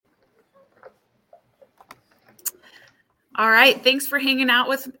All right. Thanks for hanging out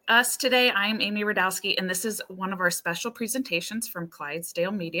with us today. I'm Amy Radowski, and this is one of our special presentations from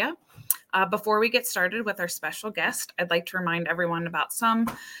Clydesdale Media. Before we get started with our special guest, I'd like to remind everyone about some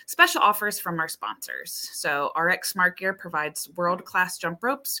special offers from our sponsors. So RX Smart Gear provides world-class jump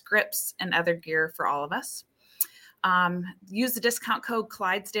ropes, grips, and other gear for all of us. Use the discount code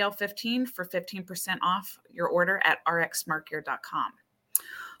Clydesdale15 for 15% off your order at rxsmartgear.com.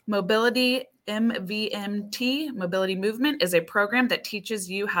 Mobility MVMT, Mobility Movement, is a program that teaches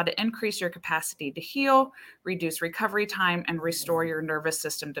you how to increase your capacity to heal, reduce recovery time, and restore your nervous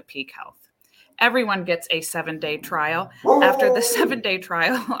system to peak health. Everyone gets a 7-day trial. After the 7-day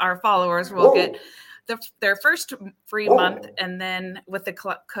trial, our followers will get their first free month, and then with the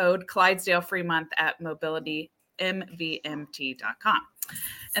code Clydesdale free month at mobilitymvmt.com.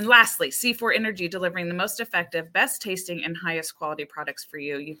 And lastly, C4 Energy, delivering the most effective, best tasting, and highest quality products for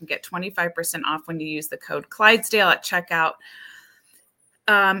you. You can get 25% off when you use the code Clydesdale at checkout.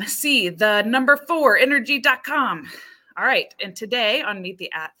 C4energy.com. All right. And today on Meet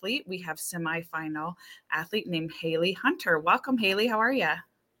the Athlete, we have semifinal athlete named Hayley Hunter. Welcome, Hayley. How are you?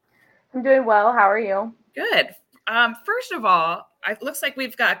 I'm doing well. How are you? Good. First of all, it looks like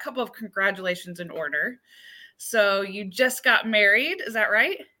we've got a couple of congratulations in order. So you just got married, is that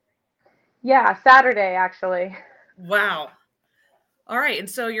right? Yeah, Saturday, actually. Wow. All right. And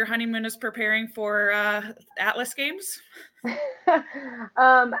so your honeymoon is preparing for Atlas Games?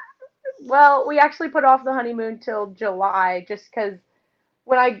 Well, we actually put off the honeymoon till July just because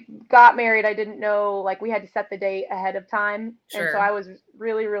when I got married, I didn't know, we had to set the date ahead of time. Sure. And so I was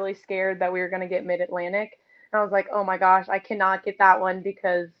really, really scared that we were going to get Mid-Atlantic. And I was like, oh my gosh, I cannot get that one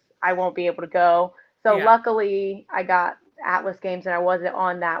because I won't be able to go. So Luckily, I got Atlas Games and I wasn't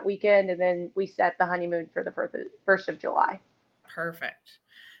on that weekend. And then we set the honeymoon for the 1st of July. Perfect.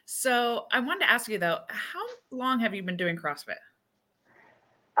 So I wanted to ask you, though, how long have you been doing CrossFit?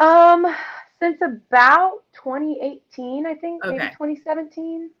 Since about 2018, I think, Okay. maybe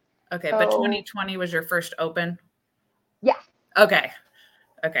 2017. Okay, so, but 2020 was your first open? Yeah. Okay.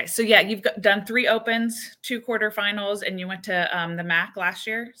 So yeah, you've done 3 opens, 2 quarterfinals, and you went to the MAC last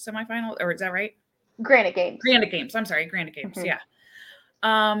year, semifinal, or is that right? Granite Games. I'm sorry, Granite Games. Mm-hmm. Yeah.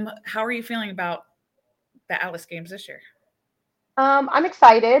 How are you feeling about the Atlas Games this year? I'm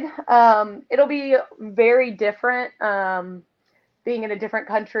excited. It'll be very different. Being in a different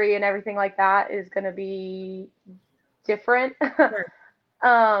country and everything like that is going to be different. Sure.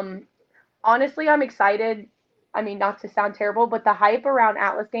 Honestly, I'm excited. I mean, not to sound terrible, but the hype around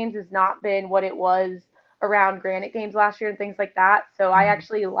Atlas Games has not been what it was around Granite Games last year and things like that. So I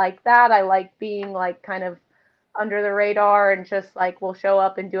actually like that. I like being kind of under the radar and just we'll show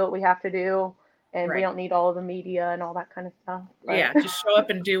up and do what we have to do. And we don't need all of the media and all that kind of stuff. But. Yeah, just show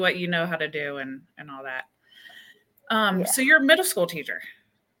up and do what you know how to do and all that. So you're a middle school teacher.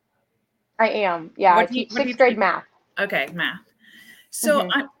 I am. Yeah, I teach 6th grade math. Okay, math. So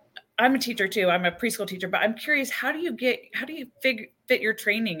I'm a teacher too. I'm a preschool teacher, but I'm curious, how do you fit your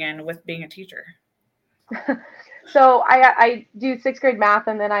training in with being a teacher? So I do 6th grade math,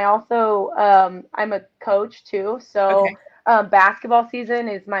 and then I also I'm a coach too. So basketball season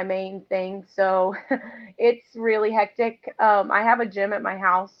is my main thing. So it's really hectic. I have a gym at my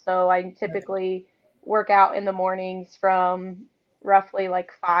house, so I typically work out in the mornings from roughly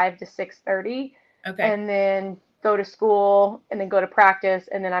 5 to 6:30. Okay. And then go to school and then go to practice.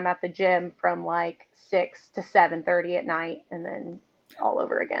 And then I'm at the gym from 6 to 7:30 at night and then all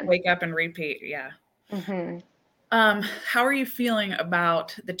over again. Wake up and repeat. Yeah. Mm-hmm. How are you feeling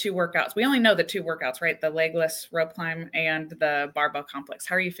about the 2 workouts? We only know the 2 workouts, right? The legless rope climb and the barbell complex.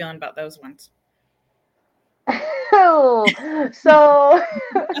 How are you feeling about those ones? So,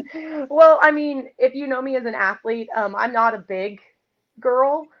 well, I mean, if you know me as an athlete, I'm not a big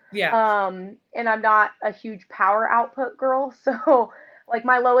girl. Yeah. And I'm not a huge power output girl. So,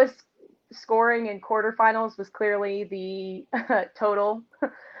 my lowest scoring in quarterfinals was clearly the total.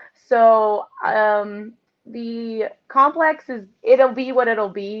 So, the complex it'll be what it'll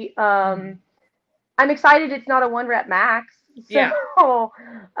be. I'm excited it's not a 1-rep max. So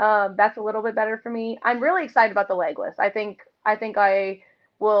that's a little bit better for me. I'm really excited about the legless. I think I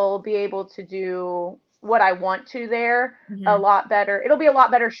will be able to do what I want to there a lot better. It'll be a lot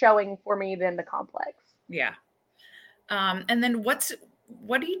better showing for me than the complex. Yeah. And then what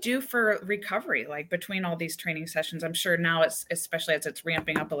do you do for recovery, between all these training sessions? I'm sure now especially as it's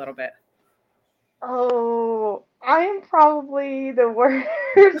ramping up a little bit. Oh, I am probably the worst.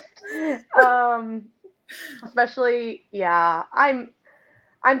 Especially, yeah, I'm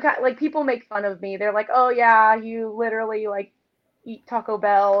kind of people make fun of me. They're like, oh yeah, you literally eat Taco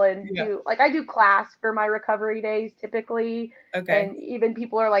Bell and Yeah. do like I do class for my recovery days typically, Okay. and even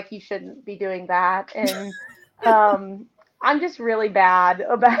people are like, you shouldn't be doing that. And um, I'm just really bad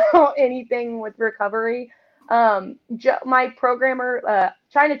about anything with recovery. My programmer,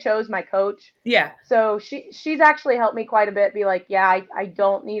 China Cho's my coach. Yeah. So she's actually helped me quite a bit. Be like, yeah, I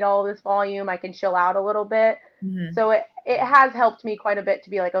don't need all this volume. I can chill out a little bit. Hmm. So it has helped me quite a bit to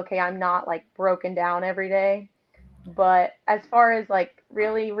be like, okay, I'm not like broken down every day. But as far as like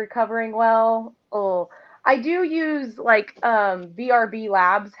really recovering well, oh, I do use like VRB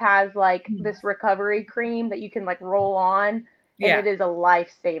Labs has like this recovery cream that you can like roll on, and Yeah. it is a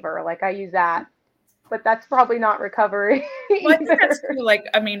lifesaver. Like I use that, but that's probably not recovery Well, I think that's either. too, like,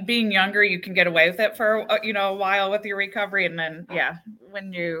 I mean, being younger, you can get away with it for, a while with your recovery. And then, yeah,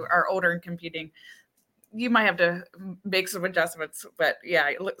 when you are older and competing, you might have to make some adjustments. But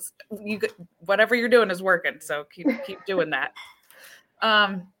yeah, whatever you're doing is working. So keep doing that.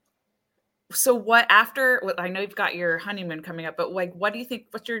 Um, so what after, I know you've got your honeymoon coming up, but like, what do you think,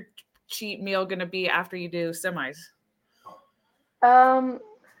 what's your cheat meal going to be after you do semis? Um,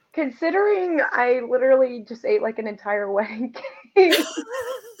 Considering I literally just ate like an entire wedding cake.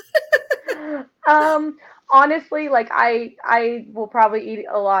 Um, Honestly, like I will probably eat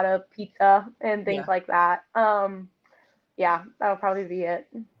a lot of pizza and things Yeah. like that. Yeah, that'll probably be it.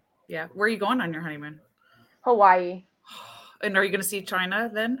 Yeah. Where are you going on your honeymoon? Hawaii. And are you going to see China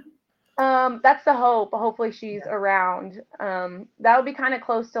then? That's the hope. Hopefully she's Yeah. around. That would be kind of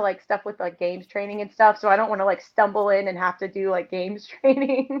close to like stuff with like games training and stuff. So I don't want to like stumble in and have to do like games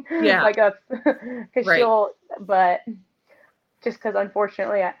training Yeah. like us, because Right. she'll. But just because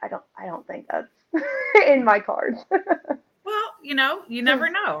unfortunately I don't think that's in my cards. Well, you never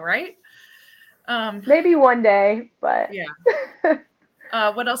know, right? Um, Maybe one day, but yeah.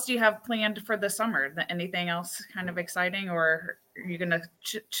 What else do you have planned for the summer? Anything else kind of exciting, or are you gonna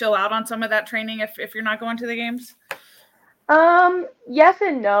chill out on some of that training if you're not going to the games? yes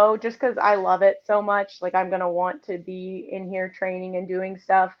and no, just because I love it so much. Like I'm gonna want to be in here training and doing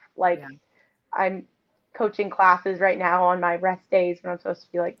stuff. Like Yeah. I'm coaching classes right now on my rest days when I'm supposed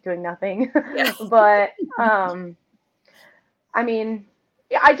to be like doing nothing. Yeah. But I mean,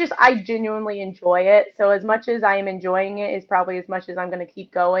 yeah, I genuinely enjoy it. So as much as I am enjoying it is probably as much as I'm gonna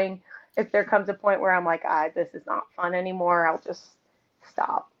keep going. If there comes a point where I'm like, this is not fun anymore, I'll just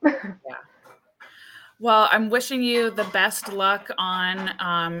stop. Yeah. Well, I'm wishing you the best luck on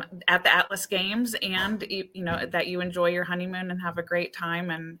at the Atlas Games, and that you enjoy your honeymoon and have a great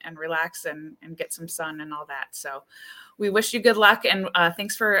time and relax and get some sun and all that. So, we wish you good luck, and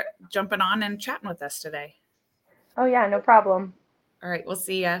thanks for jumping on and chatting with us today. Oh yeah, no problem. All right, we'll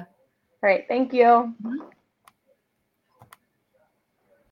see ya. All right, thank you. Mhm.